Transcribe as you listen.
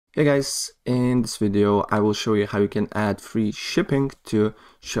Hey guys, in this video I will show you how you can add free shipping to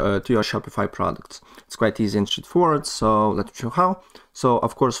your Shopify products. It's quite easy and straightforward, so let's show how. So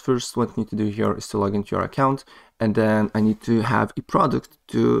of course, first what you need to do here is to log into your account, and then I need to have a product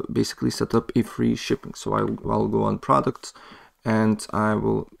to basically set up a free shipping. So I'll go on products and I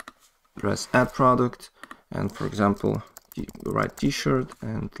will press add product, and for example write t-shirt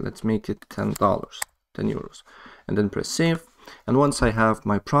and let's make it $10, 10 euros, and then press save. And once I have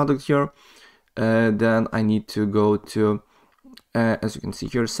my product here, then I need to go to, as you can see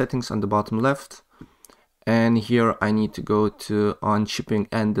here, settings on the bottom left. And here I need to go to on shipping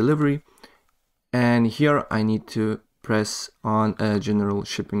and delivery. And here I need to press on general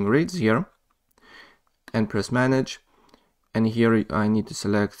shipping rates here and press manage. And here I need to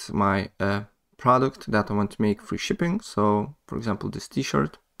select my product that I want to make free shipping. So for example, this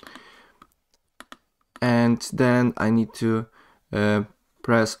t-shirt. And then I need to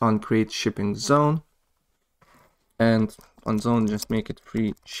press on create shipping zone, and on zone just make it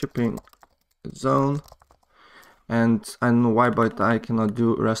free shipping zone. And I don't know why, but I cannot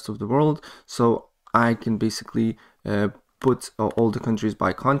do rest of the world, so I can basically put all the countries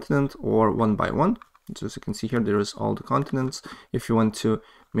by continent or one by one. So as you can see here, there is all the continents. If you want to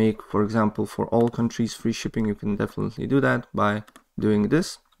make, for example, for all countries free shipping, you can definitely do that by doing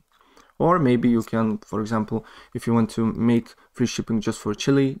this. Or maybe you can, for example, if you want to make free shipping just for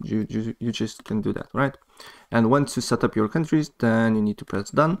Chile, you just can do that, right? And once you set up your countries, then you need to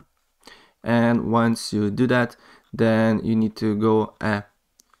press done. And once you do that, then you need to go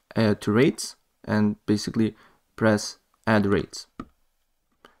to rates and basically press add rates.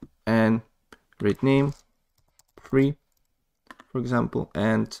 And rate name, free, for example,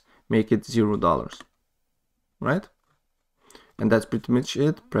 and make it $0, right? And that's pretty much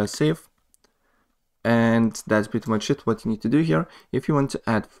it. Press save. And that's pretty much it what you need to do here if you want to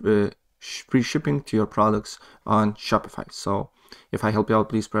add free shipping to your products on Shopify. So if I help you out,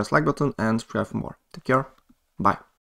 please press like button and subscribe for more. Take care. Bye.